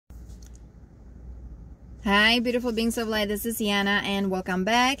Hi, beautiful beings of light. This is Yana, and welcome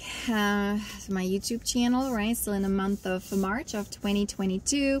back to my YouTube channel. Right, still in the month of March of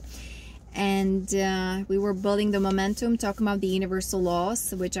 2022, and we were building the momentum, talking about the universal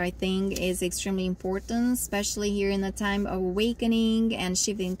laws, which I think is extremely important, especially here in the time of awakening and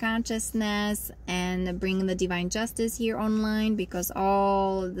shifting consciousness and bringing the divine justice here online, because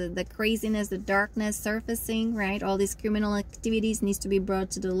all the craziness, the darkness surfacing, right, all these criminal activities needs to be brought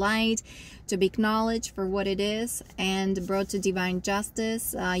to the light, to be acknowledged for what it is, and brought to divine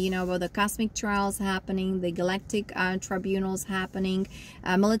justice. You know about the cosmic trials happening, the galactic tribunals happening,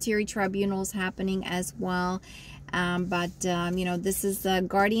 military tribunals happening as well. You know, this is the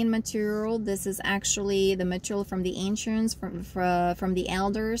guardian material. This is actually the material from the ancients, from the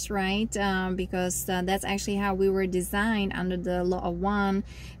elders, right? Because that's actually how we were designed under the law of one,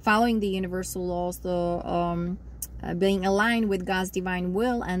 following the universal laws, the being aligned with God's divine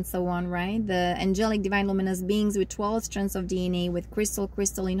will and so on, right? The angelic divine luminous beings with 12 strands of DNA with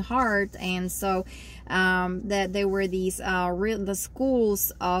crystalline heart. And so that there were these the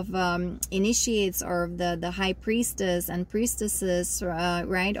schools of initiates, or the high priestess and priestesses,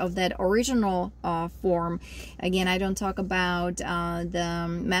 right, of that original form. Again, I don't talk about the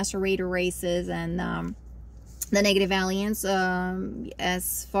master raider races and the negative aliens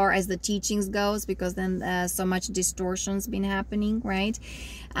as far as the teachings goes, because then so much distortion's been happening, right?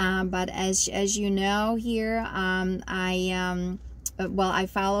 But as you know here, I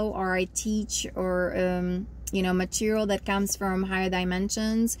follow, or I teach, or you know, material that comes from higher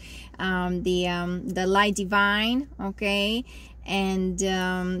dimensions, the light divine, okay, and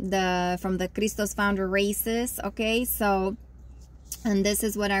from the Christos founder races, okay. So, and this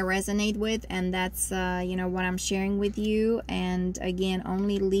is what I resonate with, and that's you know, what I'm sharing with you. And again,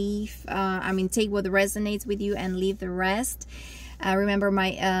 only leave take what resonates with you and leave the rest. Remember,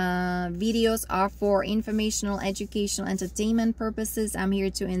 my videos are for informational, educational, entertainment purposes. I'm here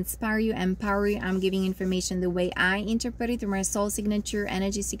to inspire you, empower you. I'm giving information the way I interpret it, through my soul signature,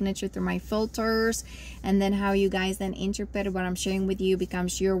 energy signature, through my filters. And then how you guys then interpret what I'm sharing with you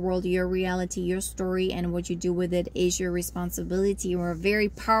becomes your world, your reality, your story, and what you do with it is your responsibility. We're very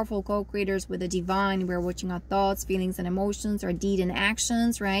powerful co-creators with the divine. We're watching our thoughts, feelings, and emotions, our deed and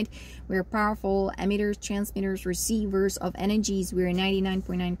actions, right? We're powerful emitters, transmitters, receivers of energies. We're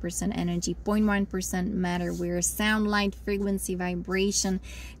 99.9% energy, 0.1% matter. We're sound, light, frequency, vibration.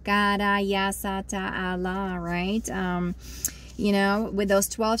 Kara, Yasata, Allah, right? You know, with those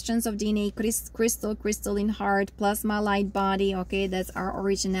 12 strands of DNA, crystalline heart, plasma, light body, okay, that's our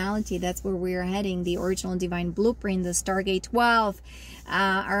originality. That's where we're heading, the original divine blueprint, the Stargate 12,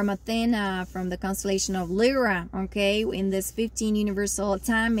 Armathena from the constellation of Lyra, okay, in this 15 universal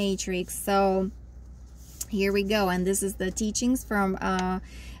time matrix. So here we go, and this is the teachings from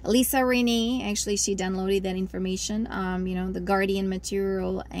Lisa Renee. Actually, she downloaded that information, you know, the guardian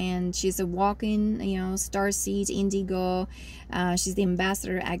material, and she's a walk-in, you know, Starseeds, Indigo. She's the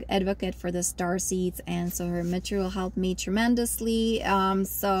ambassador advocate for the Starseeds, and so her material helped me tremendously.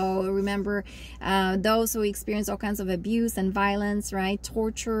 So remember, those who experience all kinds of abuse and violence, right,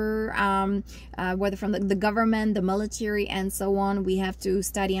 torture, whether from the government, the military, and so on, we have to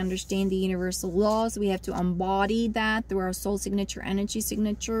study, understand the universal laws. We have to embody that through our soul signature, energy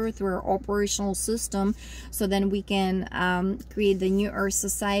signature, through our operational system, so then we can create the new earth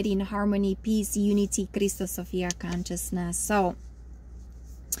society in harmony, peace, unity, Krista Sophia consciousness. So,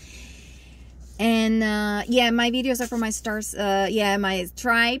 and yeah, my videos are for my stars, yeah, my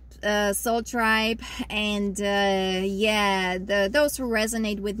tribe, soul tribe, and yeah, those who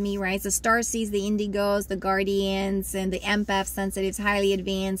resonate with me, right? The Starseeds, the Indigos, the Guardians, and the empath sensitives, highly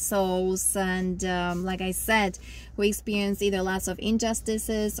advanced souls, and like I said, who experience either lots of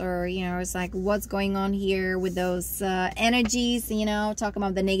injustices, or, you know, it's like, what's going on here with those energies, you know, talking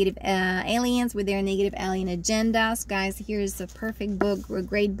about the negative aliens with their negative alien agendas. Guys, here's a perfect book, a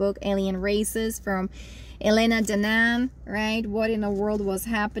great book, Alien Races, from Elena Danan, right? What in the world was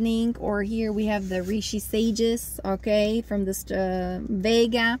happening? Or here we have the Rishi Sages, okay, from the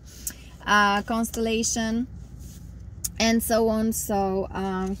Vega constellation, and so on. So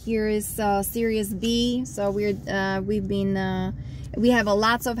here is Sirius B. So we have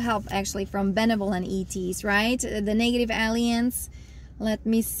lots of help actually from benevolent ETs, right? The negative aliens. Let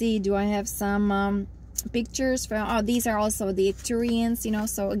me see, do I have some pictures from, oh, these are also the Icturians, you know.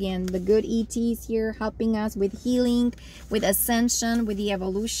 So again, the good ETs here helping us with healing, with ascension, with the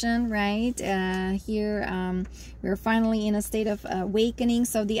evolution, right? Here we're finally in a state of awakening.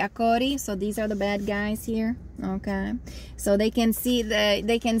 So the Akori, so these are the bad guys here, Okay, so they can see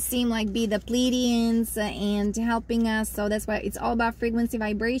they can seem like be the Pleiadians and helping us. So that's why it's all about frequency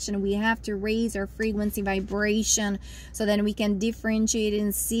vibration. We have to raise our frequency vibration so then we can differentiate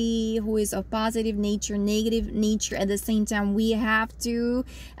and see who is of positive nature, negative nature. At the same time, we have to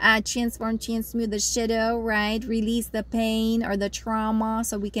transmute the shadow, right? Release the pain or the trauma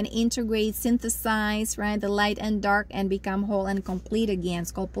so we can integrate, synthesize, right, the light and dark, and become whole and complete again.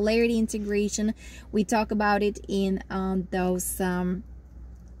 It's called polarity integration. We talk about it in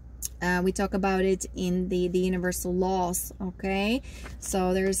we talk about it in the universal laws. Okay,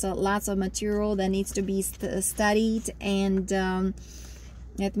 so there's lots of material that needs to be studied. And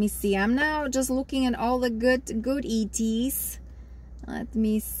let me see, I'm now just looking at all the good ETs. Let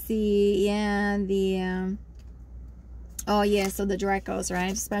me see. Yeah, the oh yeah, so the Dracos,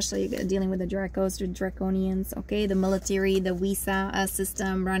 right? Especially dealing with the Dracos, the Draconians, okay? The military, the Visa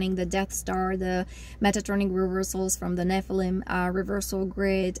system running the Death Star, the Metatronic reversals from the Nephilim reversal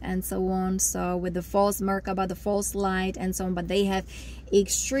grid, and so on. So with the false Merkaba, the false light, and so on. But they have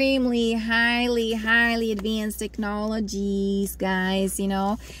extremely highly advanced technologies, guys. You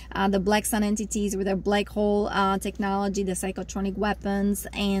know, the Black Sun entities with their black hole technology, the psychotronic weapons,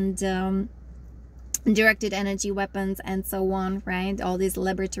 and directed energy weapons, and so on, right? All these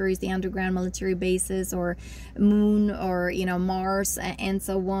laboratories, the underground military bases, or moon, or, you know, Mars, and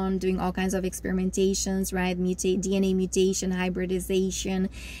so on, doing all kinds of experimentations, right? DNA mutation, hybridization,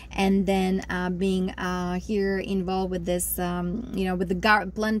 and then being here involved with this, you know, with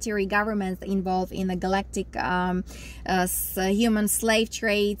the planetary governments involved in the galactic human slave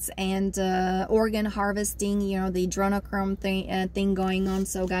trades and organ harvesting, you know, the adrenochrome thing going on.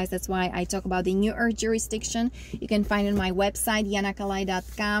 So guys, that's why I talk about the New Earth jurisdiction. You can find it on my website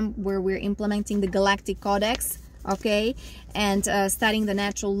yanakalai.com, where we're implementing the Galactic Codex, okay, and studying the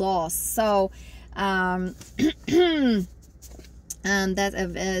natural laws. So and that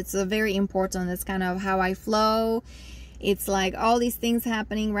it's very important. That's kind of how I flow. It's like all these things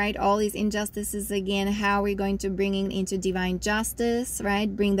happening, right? All these injustices again. How we're going to bring into divine justice,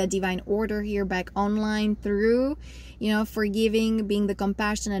 right? Bring the divine order here back online through, you know, forgiving, being the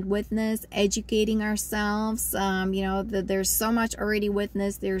compassionate witness, educating ourselves. You know, there's so much already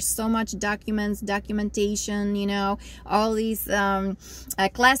witnessed. There's so much documentation, you know, all these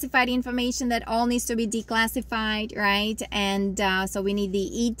classified information that all needs to be declassified, right? And so we need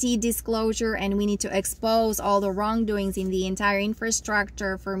the ET disclosure, and we need to expose all the wrongdoings in the entire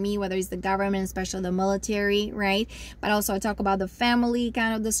infrastructure. For me, whether it's the government, especially the military, right? But also I talk about the family,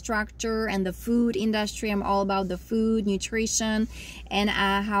 kind of the structure, and the food industry. I'm all about the food, nutrition, and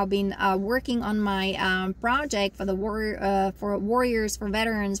I have been working on my project for the warriors, for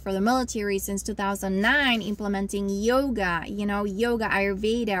veterans, for the military since 2009, implementing yoga, you know, yoga,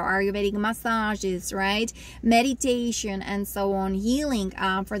 Ayurvedic massages, right, meditation, and so on, healing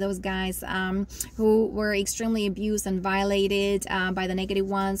for those guys who were extremely abused and violated by the negative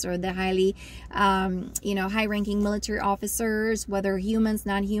ones, or the highly you know, high-ranking military officers, whether humans,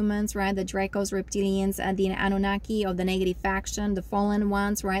 non-humans, right, the Dracos, reptilians, the Anunnaki of the negative faction, the fallen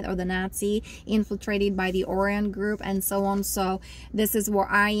ones, right, or the Nazi infiltrated by the Orion group, and so on. So this is where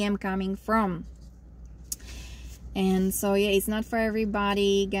I am coming from. And so yeah, it's not for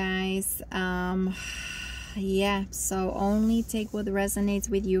everybody, guys. Yeah, so only take what resonates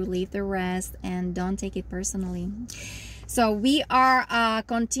with you, leave the rest, and don't take it personally. So we are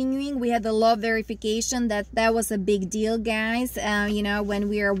continuing. We had the law verification. That was a big deal, guys. You know, when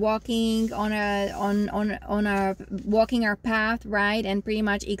we are walking walking our path, right, and pretty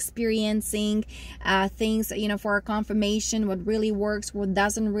much experiencing things, you know, for our confirmation, what really works, what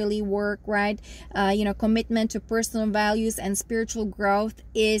doesn't really work, right? You know, commitment to personal values and spiritual growth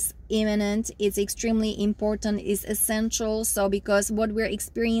is imminent. It's extremely important, is essential. So because what we're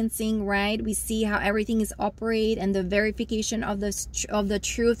experiencing, right, we see how everything is operate, and the verification of the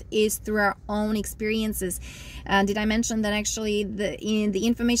truth is through our own experiences. Did I mention that actually the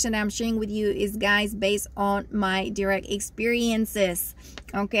information that I'm sharing with you is, guys, based on my direct experiences?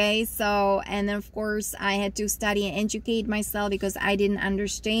 Okay, so, and then of course I had to study and educate myself because I didn't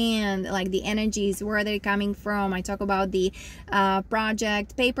understand, like, the energies, where are they coming from. I talk about the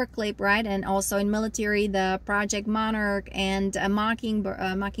project Paperclip, right, and also in military the Project Monarch, and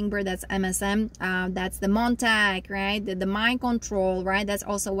Mockingbird, that's MSM, that's the Montag, right, the mind control, right, that's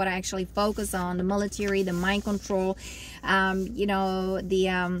also what I actually focus on, the military, the mind control, you know,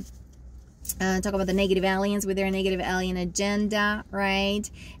 the talk about the negative aliens with their negative alien agenda, right?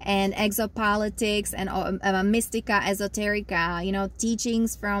 And exopolitics and mystica, esoterica, you know,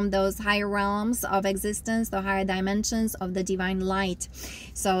 teachings from those higher realms of existence, the higher dimensions of the divine light.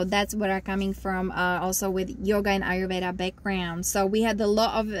 So that's what are coming from also with yoga and Ayurveda background. So we had the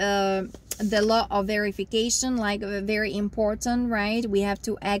law of verification, like very important, right? We have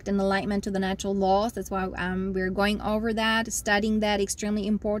to act in alignment to the natural laws. That's why we're going over that, studying that, extremely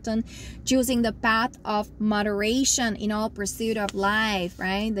important. Choosing the path of moderation in all pursuit of life,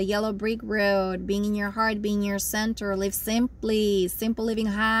 right? The yellow brick road, being in your heart, being in your center, live simply, simple living,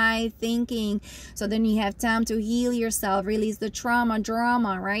 high thinking. So then you have time to heal yourself, release the trauma,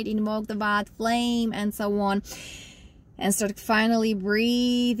 drama, right? Invoke the violet flame and so on. And start finally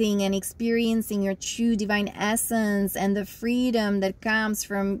breathing and experiencing your true divine essence and the freedom that comes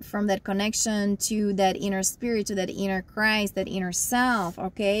from that connection to that inner spirit, to that inner Christ, that inner self,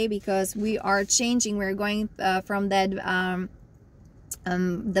 okay? Because we are changing, we're going from that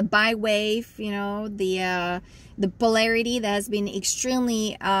the bi-wave, you know, the polarity that has been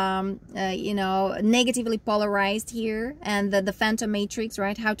extremely you know, negatively polarized here, and the phantom matrix,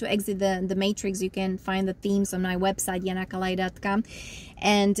 right? How to exit the matrix. You can find the themes on my website, yanakalai.com.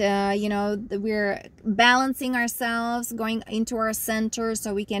 And you know, we're balancing ourselves, going into our center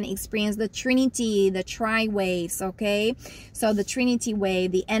so we can experience the Trinity, the tri-waves, okay? So the Trinity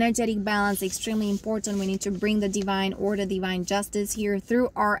wave, the energetic balance, extremely important. We need to bring the divine order, divine justice here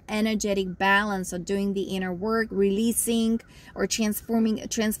through our energetic balance. So doing the inner work, releasing or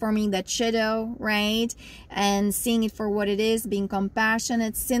transforming that shadow, right? And seeing it for what it is, being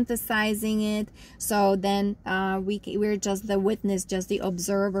compassionate, synthesizing it. So then we're just the witness, just the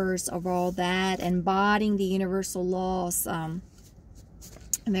observers of all that, embodying the universal laws.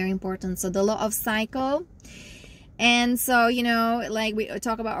 Very important. So the law of cycle. And so, you know, like we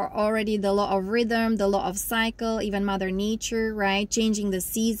talk about already, the law of rhythm, the law of cycle, even Mother Nature, right? Changing the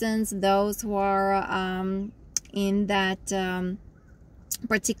seasons, those who are in that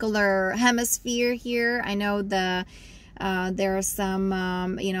particular hemisphere here. I know there are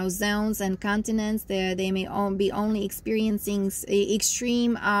some you know, zones and continents that they may be only experiencing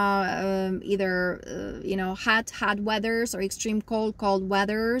extreme either you know, hot weathers or extreme cold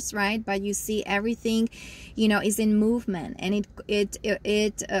weathers, right? But you see everything, you know, is in movement, and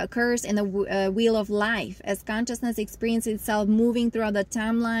it occurs in the wheel of life as consciousness experiences itself moving throughout the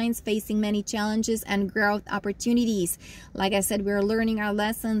timelines, facing many challenges and growth opportunities. Like I said, we're learning our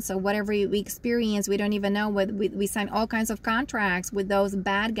lessons. So whatever we experience, we don't even know what we sign all kinds of contracts with those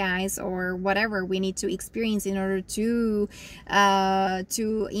bad guys or whatever we need to experience in order to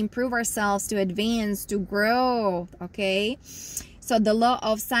improve ourselves, to advance, to grow, okay? So the law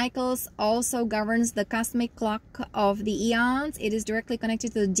of cycles also governs the cosmic clock of the eons. It is directly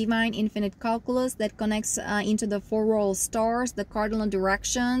connected to the divine infinite calculus that connects into the four royal stars, the cardinal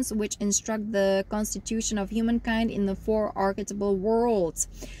directions, which instruct the constitution of humankind in the four archetypal worlds.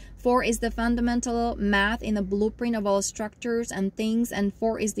 4 is the fundamental math in the blueprint of all structures and things, and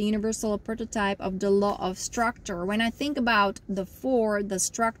 4 is the universal prototype of the law of structure. When I think about the 4, the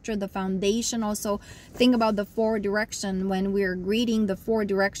structure, the foundation, also think about the 4 direction. When we're greeting the 4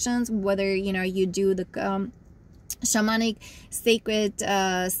 directions, whether, you know, you do the shamanic sacred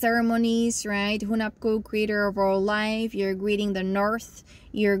ceremonies, right? Hunapku, creator of all life, you're greeting the north,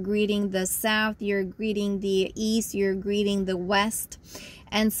 you're greeting the south, you're greeting the east, you're greeting the west,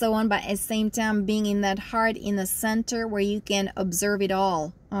 and so on. But at the same time, being in that heart, in the center where you can observe it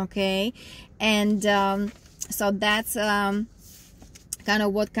all, okay? And so that's kind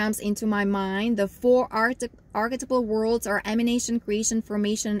of what comes into my mind. The 4 archetypal worlds are emanation, creation,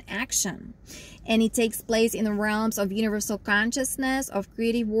 formation, and action. And it takes place in the realms of universal consciousness, of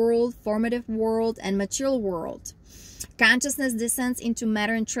creative world, formative world, and material world. Consciousness descends into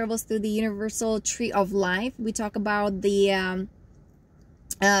matter and travels through the universal tree of life. We talk about the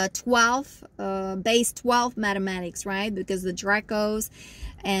base 12 mathematics, right? Because the Dracos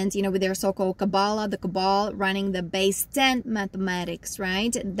and, you know, with their so-called Kabbalah, the Cabal running the base 10 mathematics,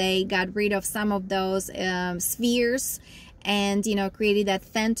 right? They got rid of some of those spheres and, you know, created that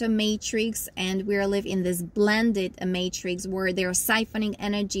phantom matrix, and we live in this blended matrix where they're siphoning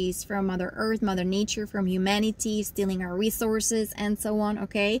energies from Mother Earth, Mother Nature, from humanity, stealing our resources, and so on,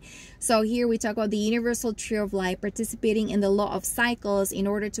 okay? So here we talk about the universal tree of life, participating in the law of cycles in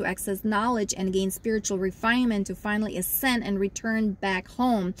order to access knowledge and gain spiritual refinement to finally ascend and return back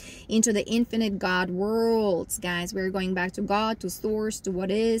home into the infinite God worlds. Guys, we're going back to God, to source, to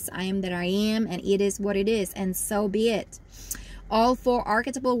what is. I am that I am, and it is what it is, and so be it. All 4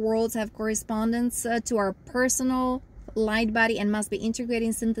 archetypal worlds have correspondence to our personal light body and must be integrated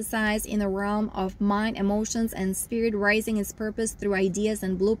and synthesized in the realm of mind, emotions, and spirit, raising its purpose through ideas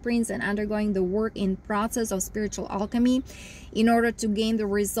and blueprints and undergoing the work in process of spiritual alchemy in order to gain the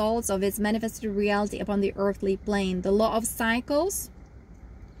results of its manifested reality upon the earthly plane. The law of cycles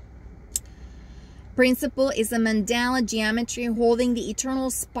principle is a mandala geometry holding the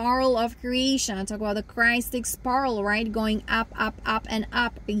eternal spiral of creation. I talk about the Christic spiral, right? Going up, up, up, and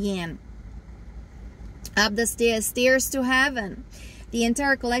up again. Up the stairs to heaven. The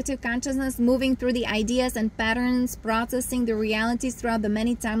entire collective consciousness moving through the ideas and patterns, processing the realities throughout the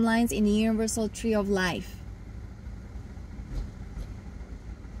many timelines in the universal tree of life.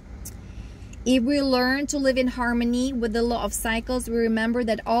 If we learn to live in harmony with the law of cycles, we remember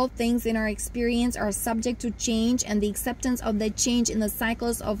that all things in our experience are subject to change, and the acceptance of that change in the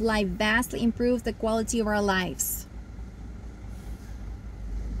cycles of life vastly improves the quality of our lives.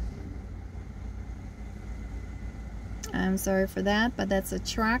 I'm sorry for that, but that's a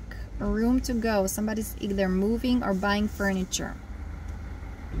truck, a room to go. Somebody's either moving or buying furniture.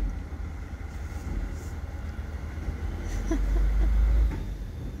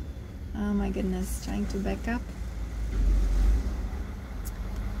 Oh my goodness, trying to back up.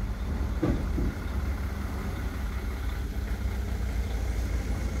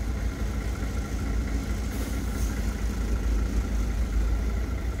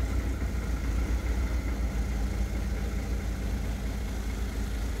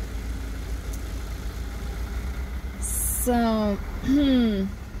 So,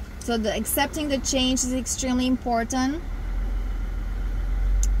 accepting the change is extremely important.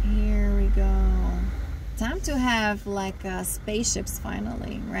 Here we go. Time to have like spaceships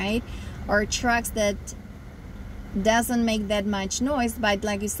finally, right? Or trucks that doesn't make that much noise, but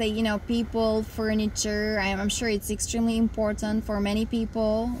like you say, you know, people, furniture, I'm sure it's extremely important for many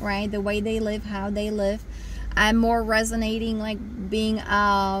people, right? The way they live, how they live. I'm more resonating like being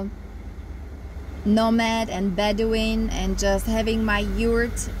a nomad and Bedouin and just having my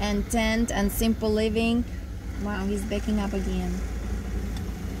yurt and tent and simple living. Wow, he's backing up again.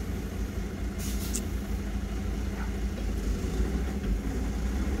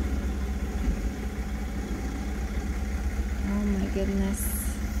 Oh my goodness.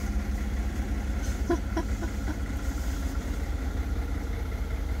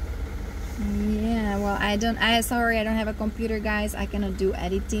 Yeah, well, sorry, I don't have a computer, guys. I cannot do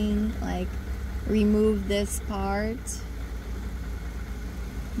editing, like remove this part.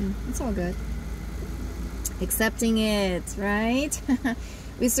 It's all good. Accepting it, right?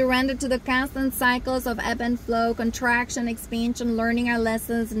 We surrender to the constant cycles of ebb and flow, contraction, expansion, learning our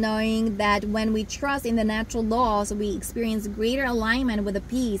lessons, knowing that when we trust in the natural laws, we experience greater alignment with the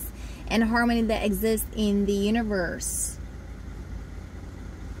peace and harmony that exists in the universe.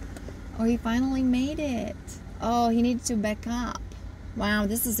 Oh, he finally made it. Oh, he needed to back up. Wow,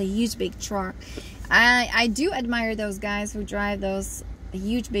 this is a huge big truck. I do admire those guys who drive those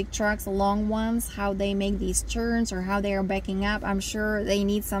huge big trucks, the long ones, how they make these turns or how they are backing up. I'm sure they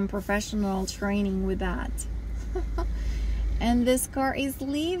need some professional training with that. And this car is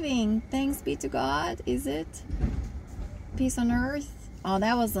leaving. Thanks be to God. Is it? Peace on earth. Oh,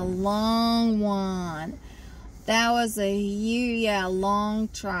 that was a long one. That was a huge, yeah, long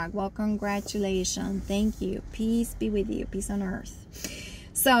truck. Well, congratulations. Thank you. Peace be with you. Peace on earth.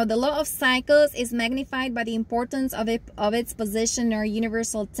 So the law of cycles is magnified by the importance of its position in our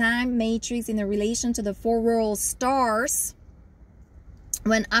universal time matrix in relation to the four world stars.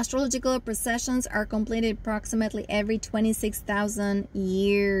 When astrological processions are completed approximately every 26,000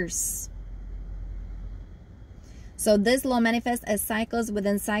 years. So this law manifests as cycles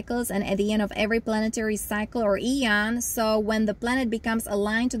within cycles and at the end of every planetary cycle or eon. So when the planet becomes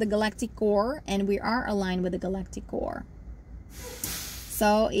aligned to the galactic core, and we are aligned with the galactic core.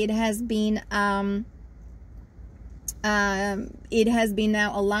 So it has been now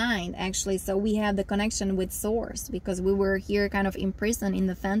aligned, actually. So we have the connection with source because we were here kind of imprisoned in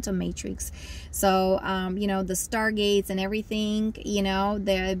the phantom matrix. So you know, the stargates and everything, you know,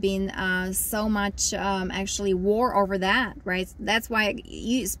 there have been so much actually war over that, right? That's why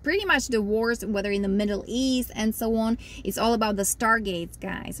it's pretty much the wars, whether in the Middle East and so on, it's all about the stargates,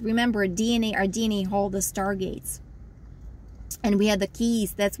 guys. Remember, DNA, our DNA hold the stargates. And we had the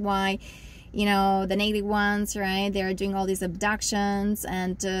keys. That's why, you know, the negative ones, right? They're doing all these abductions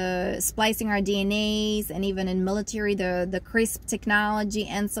and splicing our DNAs, and even in military, the CRISP technology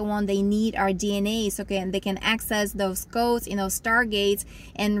and so on. They need our DNA so they can access those codes in those stargates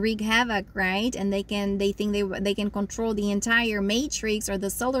and wreak havoc, right? And they think they can control the entire matrix or the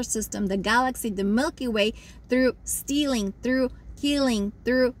solar system, the galaxy, the Milky Way, through stealing, through healing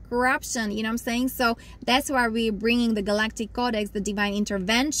through corruption. You know what I'm saying? So that's why we're bringing the Galactic Codex, the divine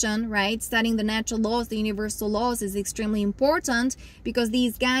intervention, right? Studying the natural laws, the universal laws is extremely important, because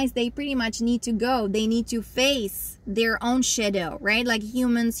these guys, they pretty much need to go. They need to face their own shadow, right? Like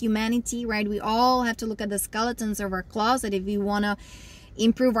humans, humanity, right? We all have to look at the skeletons of our closet if we want to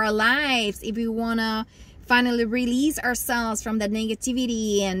improve our lives, if we want to finally release ourselves from that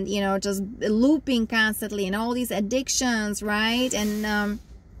negativity and, you know, just looping constantly and all these addictions, right? And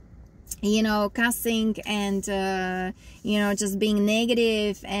you know, cussing and you know, just being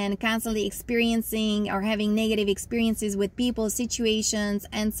negative and constantly experiencing or having negative experiences with people, situations,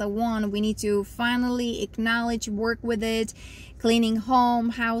 and so on. We need to finally acknowledge, work with it, cleaning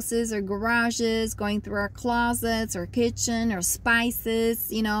houses or garages, going through our closets or kitchen or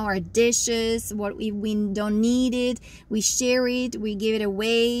spices, you know, our dishes. What we don't need it, we share it, we give it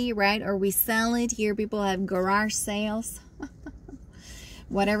away, right? Or we sell it. Here people have garage sales.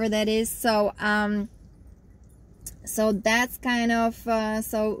 Whatever that is. So so that's kind of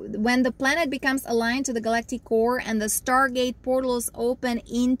so when the planet becomes aligned to the galactic core and the Stargate portals open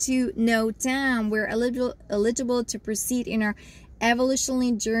into no time, we're eligible to proceed in our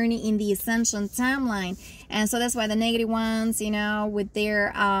evolutionary journey in the Ascension timeline. And so that's why the negative ones, you know, with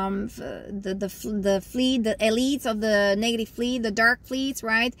their the fleet, the elites of the negative fleet, the dark fleets,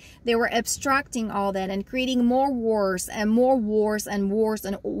 right, they were obstructing all that and creating more wars and more wars and wars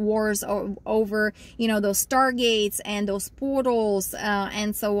and wars over, you know, those stargates and those portals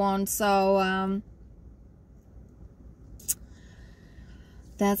and so on. So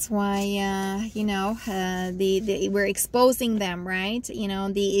that's why, you know, we're exposing them, right? You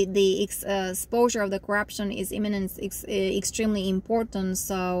know, the exposure of the corruption is imminent, extremely important.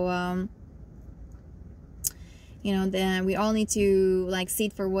 So, you know, we all need to, like, see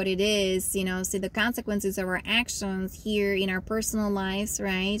it for what it is, you know, see the consequences of our actions here in our personal lives,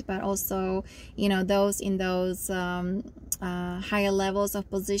 right? But also, you know, those in those higher levels of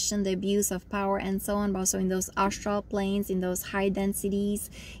position, the abuse of power and so on, but also in those astral planes, in those high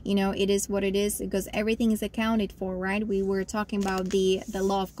densities, you know, it is what it is, because everything is accounted for, right? We were talking about the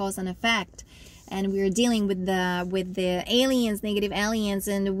law of cause and effect, and we are dealing with the aliens, negative aliens,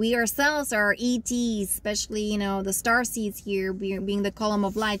 and we ourselves are ETs, especially, you know, the starseeds here, being the column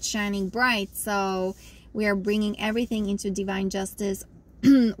of light shining bright. So we are bringing everything into divine justice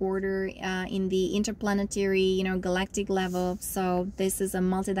order in the interplanetary, you know, galactic level. So this is a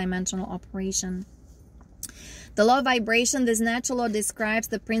multidimensional operation. The law of vibration, this natural law describes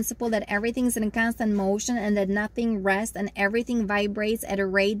the principle that everything is in constant motion and that nothing rests, and everything vibrates at a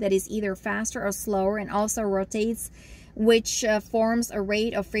rate that is either faster or slower, and also rotates, which forms a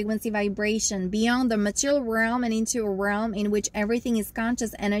rate of frequency vibration. Beyond the material realm and into a realm in which everything is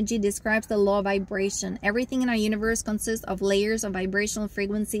conscious energy describes the law of vibration. Everything in our universe consists of layers of vibrational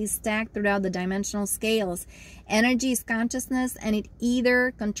frequencies stacked throughout the dimensional scales. Energy is consciousness, and it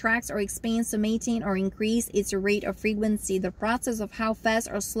either contracts or expands to maintain or increase its rate of frequency. The process of how fast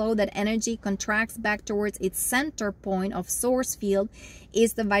or slow that energy contracts back towards its center point of source field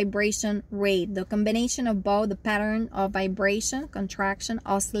is the vibration rate. The combination of both the pattern of vibration, contraction,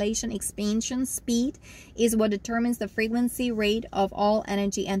 oscillation, expansion, speed is what determines the frequency rate of all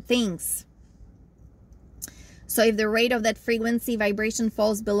energy and things. So if the rate of that frequency vibration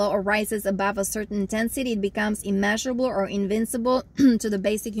falls below or rises above a certain intensity, it becomes immeasurable or invincible to the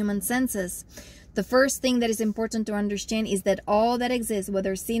basic human senses. The first thing that is important to understand is that all that exists,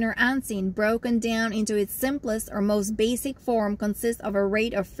 whether seen or unseen, broken down into its simplest or most basic form, consists of a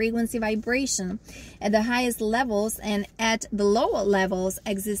rate of frequency vibration. At the highest levels and at the lower levels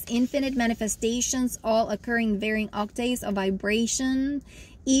exist infinite manifestations, all occurring varying octaves of vibration,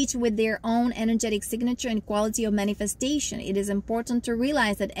 each with their own energetic signature and quality of manifestation. It is important to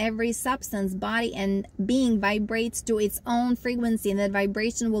realize that every substance, body, and being vibrates to its own frequency, and that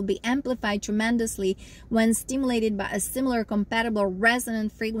vibration will be amplified tremendously when stimulated by a similar compatible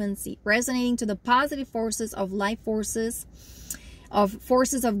resonant frequency, resonating to the positive forces of life forces, of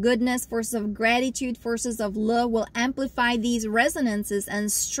forces of goodness, forces of gratitude, forces of love will amplify these resonances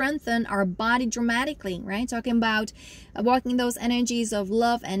and strengthen our body dramatically, right? Talking about walking those energies of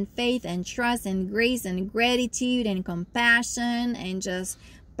love and faith and trust and grace and gratitude and compassion and just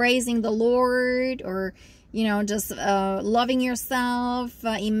praising the Lord, or, you know, just loving yourself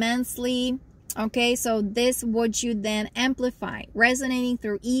immensely. Okay, so this would you then amplify, resonating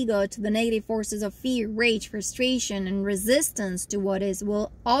through ego to the negative forces of fear, rage, frustration, and resistance to what is,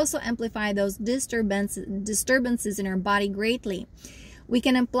 will also amplify those disturbances in our body greatly. We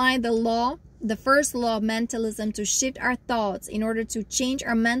can apply the first law of mentalism to shift our thoughts in order to change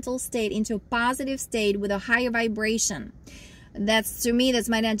our mental state into a positive state with a higher vibration. That's, to me, that's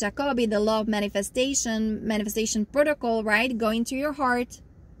Maria Jacobi, the law of manifestation protocol, right? Go into your heart,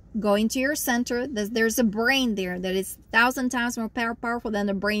 go into your center. There's a brain there that is 1,000 times more powerful than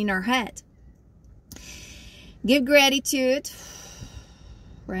the brain in our head. Give gratitude,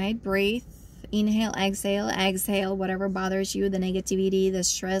 right? Breathe, inhale, exhale, exhale, whatever bothers you, the negativity, the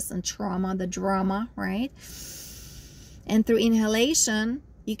stress and trauma, the drama, right? And through inhalation,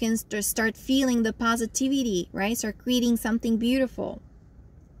 you can start feeling the positivity, right? Start creating something beautiful.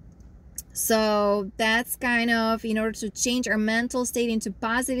 So that's kind of in order to change our mental state into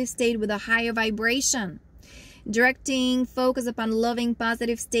positive state with a higher vibration. Directing focus upon loving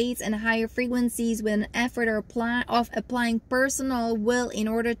positive states and higher frequencies with an effort of applying personal will in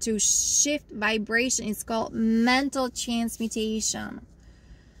order to shift vibration is called mental transmutation.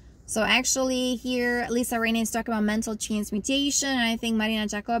 So actually here, Lisa Rainey is talking about mental transmutation. And I think Marina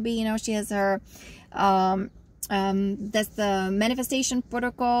Jacobi, you know, she has her, that's the manifestation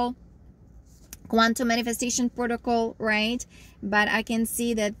protocol, quantum manifestation protocol, right? But I can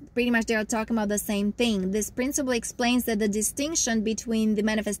see that pretty much they are talking about the same thing. This principle explains that the distinction between the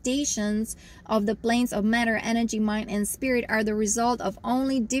manifestations of the planes of matter, energy, mind, and spirit are the result of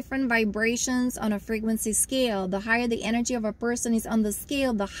only different vibrations on a frequency scale. The higher the energy of a person is on the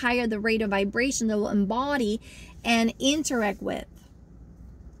scale, the higher the rate of vibration they will embody and interact with.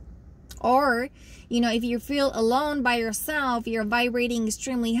 Or, you know, if you feel alone by yourself, you're vibrating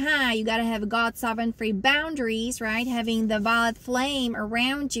extremely high, you got to have God's sovereign free boundaries, right? Having the violet flame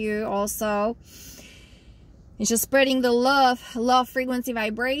around you also. It's just spreading the love frequency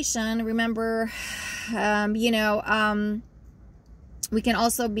vibration. Remember, we can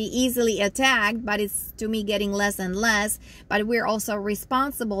also be easily attacked, but it's, to me, getting less and less. But we're also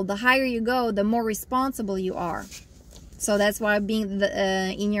responsible. The higher you go, the more responsible you are. So that's why being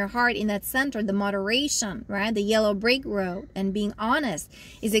in your heart, in that center, the moderation, right? The yellow brick road and being honest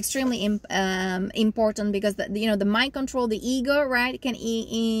is extremely important, because the mind control, the ego, right, can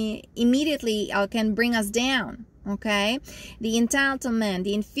immediately can bring us down. Okay, the entitlement,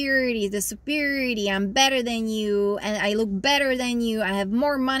 the inferiority, the superiority, I'm better than you, and I look better than you, I have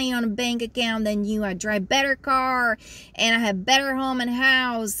more money on a bank account than you, I drive better car, and I have better home and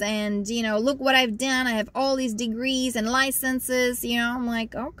house, and look what I've done, I have all these degrees and licenses. I'm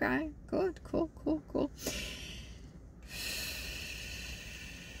like, okay, good, cool.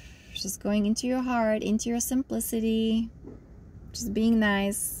 Just going into your heart, into your simplicity, just being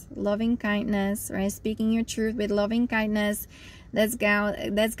nice, loving kindness, right? Speaking your truth with loving kindness. That's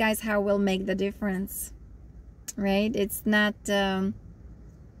guys how we'll make the difference, right? It's not all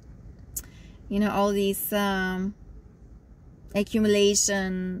these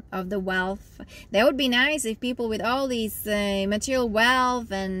accumulation of the wealth. That would be nice if people with all these material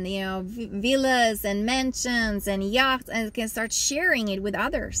wealth and villas and mansions and yachts and can start sharing it with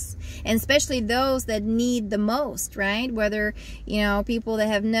others, and especially those that need the most, right? Whether people that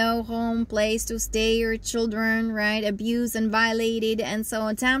have no home, place to stay, or children, right, abused and violated, and so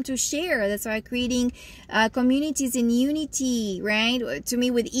on. Time to share. That's why creating communities in unity, right? To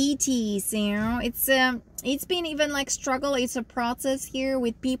me, with ETs, it's been even like struggle. It's a process here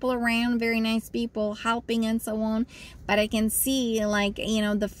with people around, very nice people helping and so on. But I can see, like,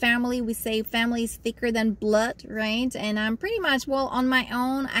 the family, we say family is thicker than blood, right? And I'm pretty much, well, on my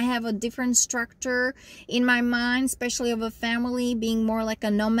own, I have a different structure in my mind, especially of a family being more like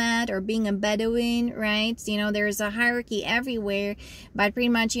a nomad or being a Bedouin, right? There's a hierarchy everywhere, but pretty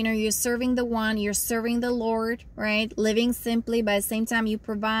much, you're serving the one, you're serving the Lord, right? Living simply, but at the same time, you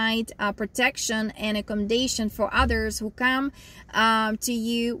provide protection and accommodation for others who come to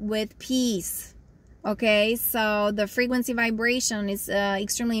you with peace. Okay, so the frequency vibration is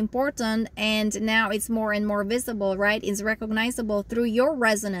extremely important, and now it's more and more visible, right? It's recognizable through your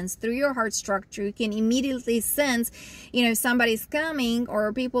resonance, through your heart structure. You can immediately sense, if somebody's coming,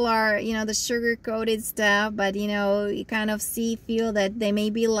 or people are, the sugar-coated stuff, but, you kind of feel that they may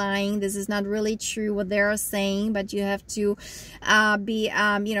be lying. This is not really true what they're saying, but you have to be,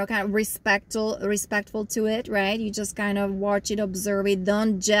 kind of respectful to it, right? You just kind of watch it, observe it,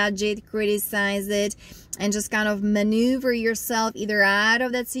 don't judge it, criticize it, and just kind of maneuver yourself either out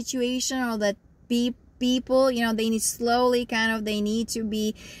of that situation, or that people, they need slowly they need to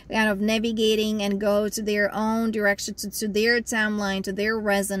be kind of navigating and go to their own direction, to their timeline, to their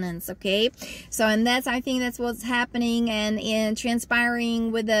resonance. Okay, so and I think that's what's happening and in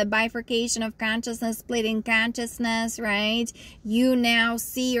transpiring with the bifurcation of consciousness, splitting consciousness, right? You now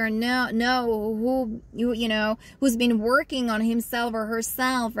see or know who who's been working on himself or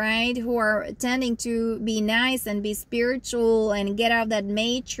herself, right? Who are tending to be nice and be spiritual and get out of that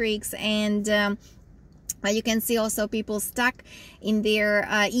matrix and You can see also people stuck in their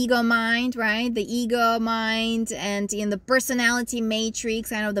ego mind, right? The ego mind, and in the personality matrix,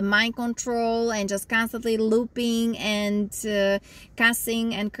 kind of the mind control, and just constantly looping and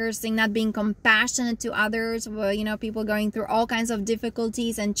cussing and cursing, not being compassionate to others. Well, you know, people going through all kinds of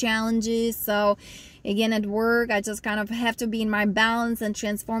difficulties and challenges. So again, at work, I just kind of have to be in my balance and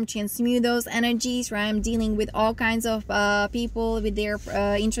transmute those energies, right? I'm dealing with all kinds of people with their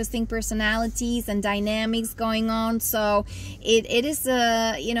interesting personalities and dynamics going on. So it is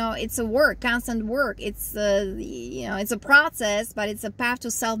you know, it's a work, constant work. It's you know, it's a process, but it's a path to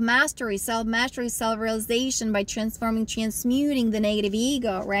self-mastery, self-realization by transmuting the negative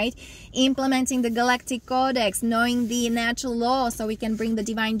ego, right? Implementing the Galactic Codex, knowing the natural law, so we can bring the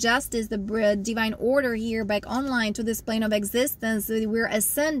divine justice, the divine order here back online to this plane of existence. We're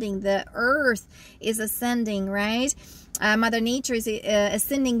ascending. The earth is ascending, right? Mother Nature is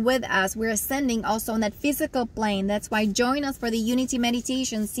ascending with us. We're ascending also on that physical plane. That's why join us for the Unity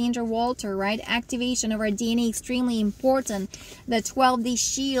Meditation, Sandra Walter, right? Activation of our DNA, extremely important. The 12D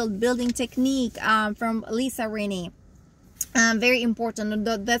Shield building technique from Lisa Renee. Very important.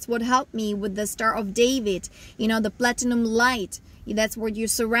 That's what helped me with the Star of David, you know, the platinum light. That's where you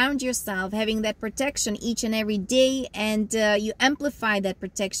surround yourself, having that protection each and every day, and you amplify that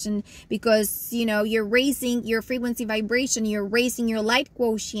protection because, you know, you're raising your frequency vibration, you're raising your light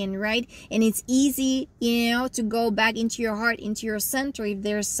quotient, right? And it's easy, you know, to go back into your heart, into your center if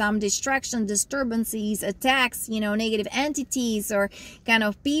there's some distraction, disturbances, attacks, you know, negative entities or kind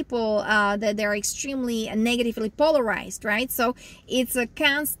of people that they're extremely negatively polarized, right? So it's a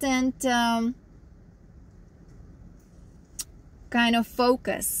constant kind of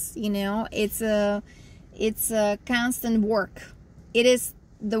focus, you know. It's a constant work. It is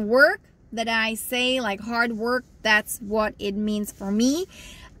the work that I say, like hard work. That's what it means for me.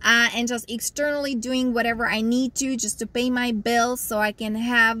 And just externally doing whatever I need to just to pay my bills, so I can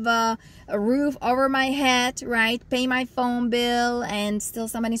have a roof over my head, right? Pay my phone bill, and still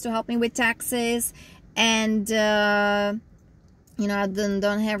somebody needs to help me with taxes. And you know, I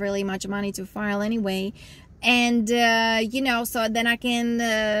don't have really much money to file anyway. And you know, so then I can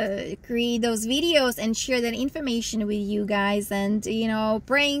create those videos and share that information with you guys, and you know,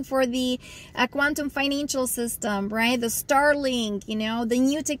 praying for the quantum financial system, right? The Starlink, you know, the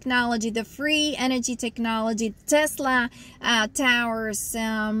new technology, the free energy technology, Tesla towers,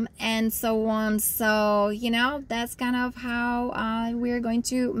 and so on. So you know, that's kind of how we're going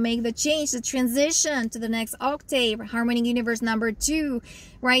to make the change, the transition to the next octave, harmonic universe number 2,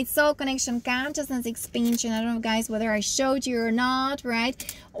 right? Soul connection, consciousness expansion. I don't know, guys, whether I showed you or not,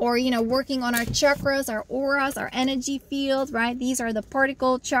 right? Or, you know, working on our chakras, our auras, our energy field, right? These are the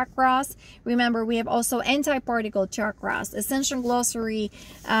particle chakras. Remember, we have also anti-particle chakras. Ascension glossary,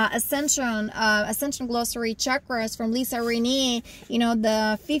 Ascension glossary chakras from Lisa Renee. You know,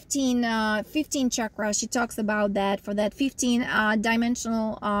 the 15 chakras. She talks about that for that 15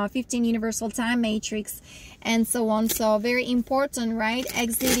 dimensional, 15 universal time matrix, and so on. So very important, right?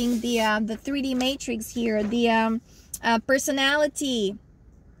 Exiting the 3D matrix here, the personality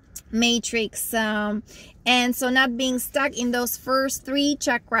matrix, and so not being stuck in those first 3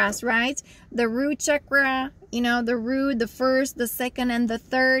 chakras, right? The root chakra, you know, the root, the first, the second, and the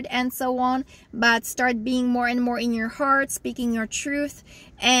third, and so on. But start being more and more in your heart, speaking your truth,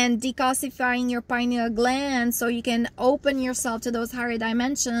 and decalcifying your pineal gland so you can open yourself to those higher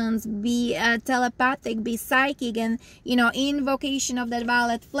dimensions, be telepathic, be psychic, and, you know, invocation of that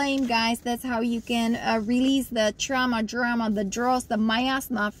violet flame, guys. That's how you can release the trauma, drama, the dross, the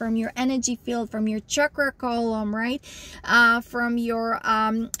miasma from your energy field, from your chakra column, right? From your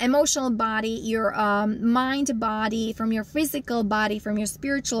emotional body, your mind body, from your physical body, from your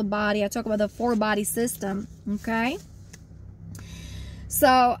spiritual body. I talk about the 4-body system, okay?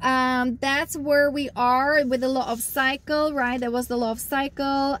 So that's where we are with the law of cycle, right? That was the law of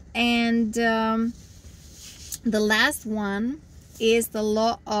cycle. And the last one is the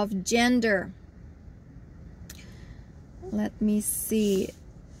law of gender. Let me see.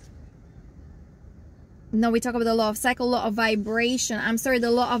 No, we talk about the law of cycle, law of vibration. I'm sorry,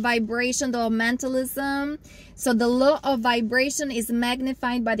 the law of vibration, the law of mentalism. So the law of vibration is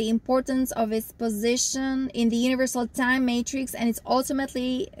magnified by the importance of its position in the universal time matrix, and it's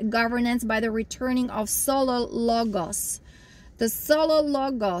ultimately governance by the returning of Solo Logos. The Solo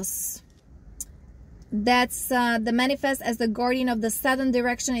Logos, that's the manifest as the guardian of the southern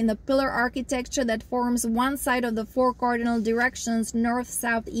direction in the pillar architecture that forms one side of the 4 cardinal directions, north,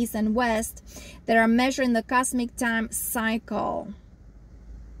 south, east, and west, that are measured in the cosmic time cycle.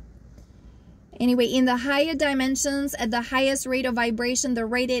 Anyway, in the higher dimensions, at the highest rate of vibration, the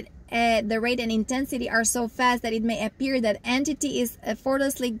rated the rate and intensity are so fast that it may appear that entity is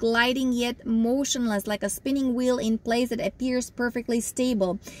effortlessly gliding yet motionless, like a spinning wheel in place that appears perfectly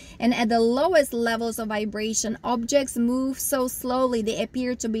stable. And at the lowest levels of vibration, objects move so slowly they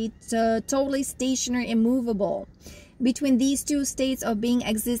appear to be totally stationary, immovable. Between these two states of being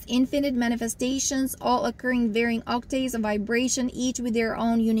exist infinite manifestations, all occurring varying octaves of vibration, each with their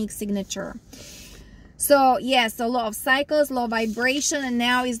own unique signature. So yes, the law of cycles, law of vibration, and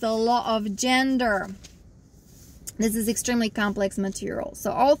now is the law of gender. This is extremely complex material.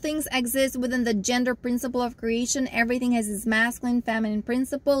 So all things exist within the gender principle of creation. Everything has its masculine, feminine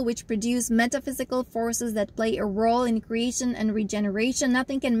principle, which produce metaphysical forces that play a role in creation and regeneration.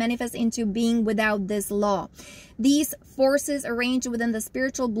 Nothing can manifest into being without this law. These forces arranged within the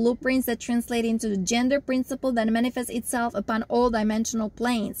spiritual blueprints that translate into the gender principle that manifests itself upon all dimensional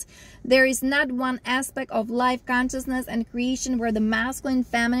planes. There is not one aspect of life, consciousness, and creation where the masculine,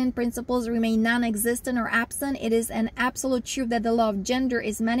 feminine principles remain non-existent or absent. It is an absolute truth that the law of gender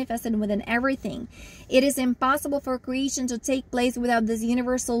is manifested within everything. It is impossible for creation to take place without this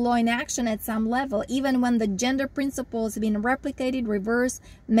universal law in action at some level, even when the gender principle has been replicated, reversed,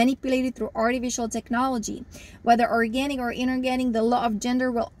 manipulated through artificial technology. Whether organic or inorganic, the law of gender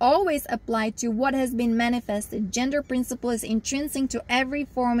will always apply to what has been manifested. Gender principle is intrinsic to every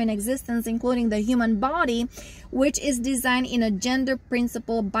form in existence, including the human body, which is designed in a gender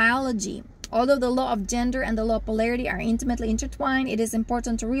principle biology. Although the law of gender and the law of polarity are intimately intertwined, it is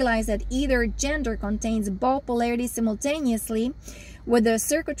important to realize that either gender contains both polarities simultaneously, with the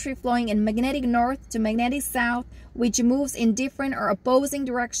circuitry flowing in magnetic north to magnetic south, which moves in different or opposing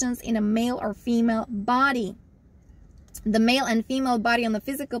directions in a male or female body. The male and female body on the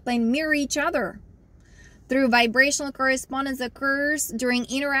physical plane mirror each other. Through vibrational correspondence occurs during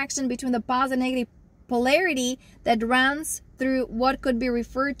interaction between the positive and negative polarity that runs through what could be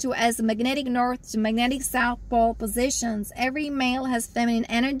referred to as magnetic north to magnetic south pole positions. Every male has feminine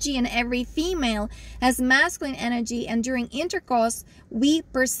energy and every female has masculine energy, and during intercourse we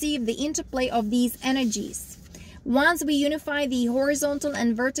perceive the interplay of these energies. Once we unify the horizontal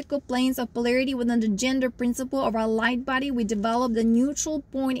and vertical planes of polarity within the gender principle of our light body, we develop the neutral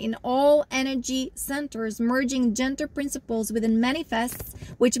point in all energy centers, merging gender principles within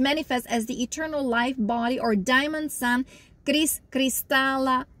which manifests as the eternal life body or diamond sun,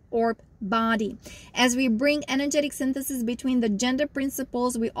 Kristalla orb body. As we bring energetic synthesis between the gender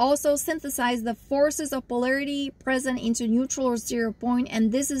principles, we also synthesize the forces of polarity present into neutral or 0 point,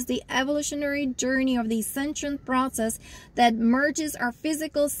 and this is the evolutionary journey of the ascension process that merges our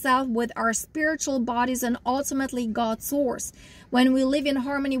physical self with our spiritual bodies and ultimately God's source. When we live in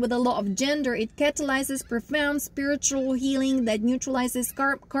harmony with the law of gender, it catalyzes profound spiritual healing that neutralizes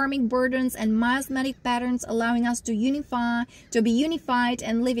karmic burdens and miasmatic patterns, allowing us to be unified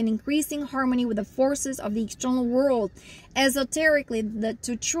and live in increasing harmony with the forces of the external world. Esoterically,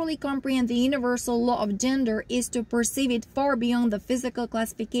 to truly comprehend the universal law of gender is to perceive it far beyond the physical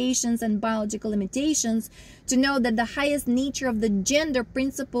classifications and biological limitations, to know that the highest nature of the gender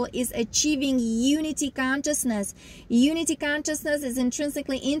principle is achieving unity consciousness. Unity consciousness is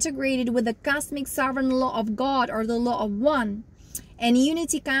intrinsically integrated with the cosmic sovereign law of God, or the law of one. And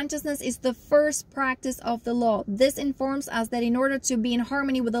unity consciousness is the first practice of the law. This informs us that in order to be in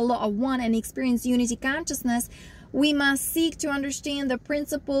harmony with the law of one and experience unity consciousness, we must seek to understand the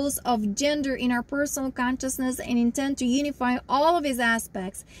principles of gender in our personal consciousness and intend to unify all of its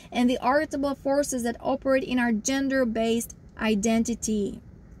aspects and the archetypal forces that operate in our gender-based identity.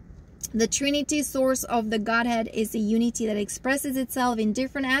 The Trinity source of the Godhead is a unity that expresses itself in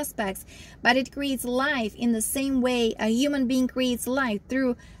different aspects, but it creates life in the same way a human being creates life,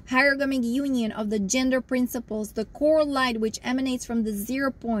 through hierogamic union of the gender principles. The core light which emanates from the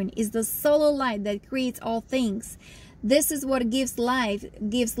 0 point is the solo light that creates all things. This is what gives life,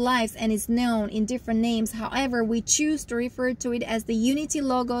 and is known in different names. However, we choose to refer to it as the unity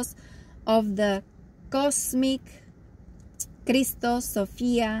logos of the cosmic Christos,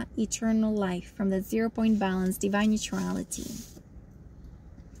 Sophia, eternal life, from the 0 point balance, divine neutrality.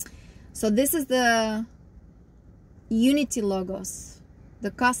 So this is the unity logos,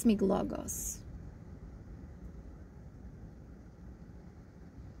 the cosmic logos.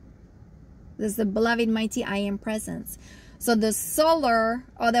 This is the beloved mighty I am presence. So the solar,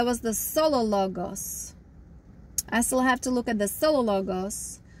 that was the solar logos. I still have to look at the solar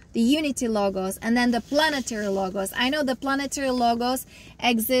logos, the unity logos, and then the planetary logos. I know the planetary logos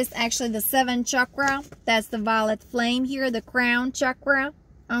exist, actually the 7th chakra. That's the violet flame here, the crown chakra.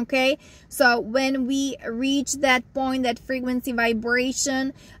 Okay, so when we reach that point, that frequency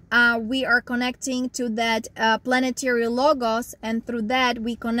vibration, we are connecting to that planetary logos, and through that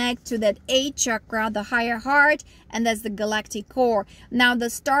we connect to that 8th chakra, the higher heart, and that's the galactic core. Now the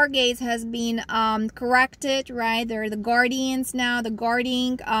stargates has been corrected, right? They're the guardians now, the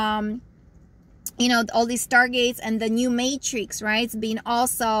guarding you know, all these stargates, and the new matrix, right? It's been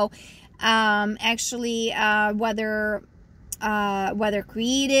also actually whether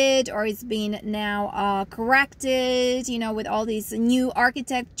created or it's been now corrected, you know, with all these new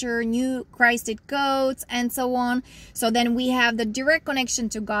architecture, new Christed codes, and so on. So then we have the direct connection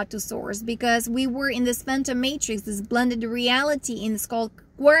to God, to source, because we were in this phantom matrix, this blended reality in this called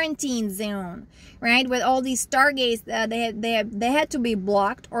quarantine zone, right? With all these stargates, they had to be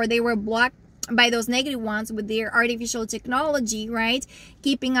blocked, or they were blocked by those negative ones with their artificial technology, right?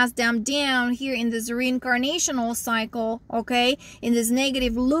 Keeping us dumbed down here in this reincarnational cycle, okay? In this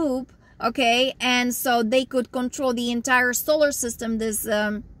negative loop, okay? And so they could control the entire solar system, this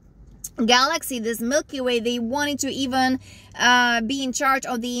galaxy, this Milky Way. They wanted to even be in charge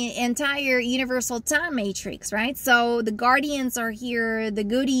of the entire universal time matrix, right? So the guardians are here, the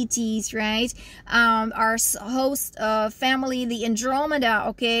good ETs, right? Our host family, the Andromeda,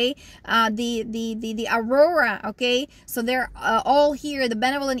 okay? The Aurora, okay? So they're all here, the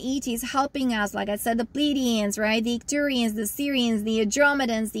benevolent ETs helping us. Like I said, the Pleiadians, right? The Icturians, the Sirians, the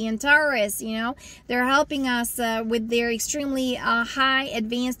Andromedans, the Antares, you know, they're helping us with their extremely high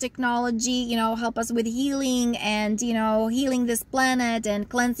advanced technology, you know, help us with healing and, you know, healing this planet and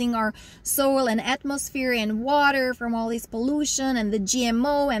cleansing our soil and atmosphere and water from all this pollution and the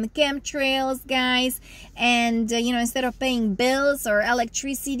GMO and chemtrails, guys. And you know, instead of paying bills or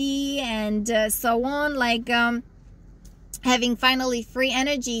electricity and so on, like having finally free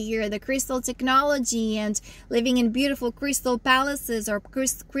energy here, the crystal technology, and living in beautiful crystal palaces or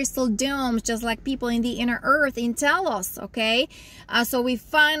crystal domes, just like people in the inner earth in Telos, okay? So we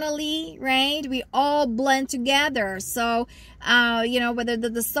finally, right, we all blend together. So you know, whether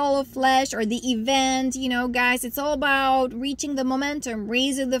the soul of flesh or the event, you know, guys, it's all about reaching the momentum,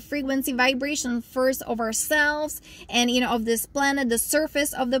 raising the frequency vibration first of ourselves and, you know, of this planet, the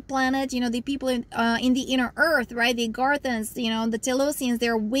surface of the planet, you know, the people in the inner earth, right? The Garthans, you know, the Telosians,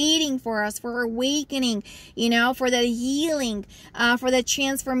 they're waiting for us, for awakening, you know, for the healing, for the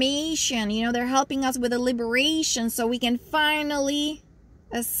transformation, you know, they're helping us with the liberation so we can finally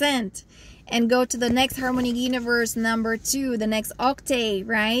ascend and go to the next harmonic universe, number 2, the next octave,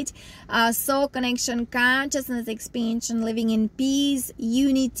 right? Soul connection, consciousness expansion, living in peace,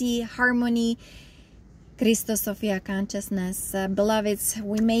 unity, harmony, Christos Sophia consciousness. Beloveds,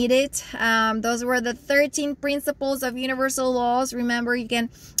 we made it. Those were the 13 principles of universal laws. Remember, you can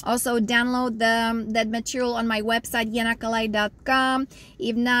also download that material on my website, yanakalai.com.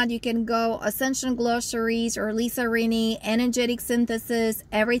 If not, you can go Ascension Glossaries or Lisa Riney, Energetic Synthesis.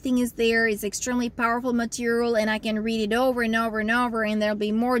 Everything is there. It's extremely powerful material, and I can read it over and over and over, and there'll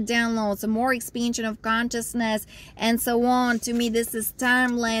be more downloads, more expansion of consciousness, and so on. To me, this is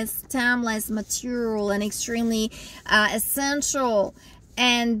timeless material, and extremely essential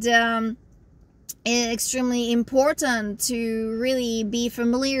and extremely important to really be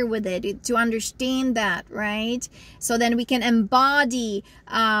familiar with it, to understand that, right? So then we can embody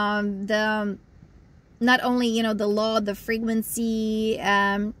the, not only, you know, the law, the frequency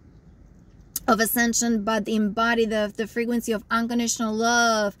of ascension, but embody the frequency of unconditional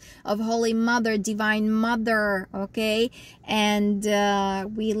love of Holy Mother, Divine Mother, okay? And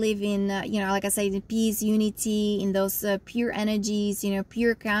we live in, you know, like I said, in peace, unity, in those pure energies, you know,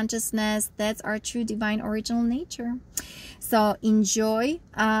 pure consciousness. That's our true divine original nature. So enjoy,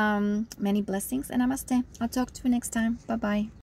 many blessings, and namaste. I'll talk to you next time. Bye-bye.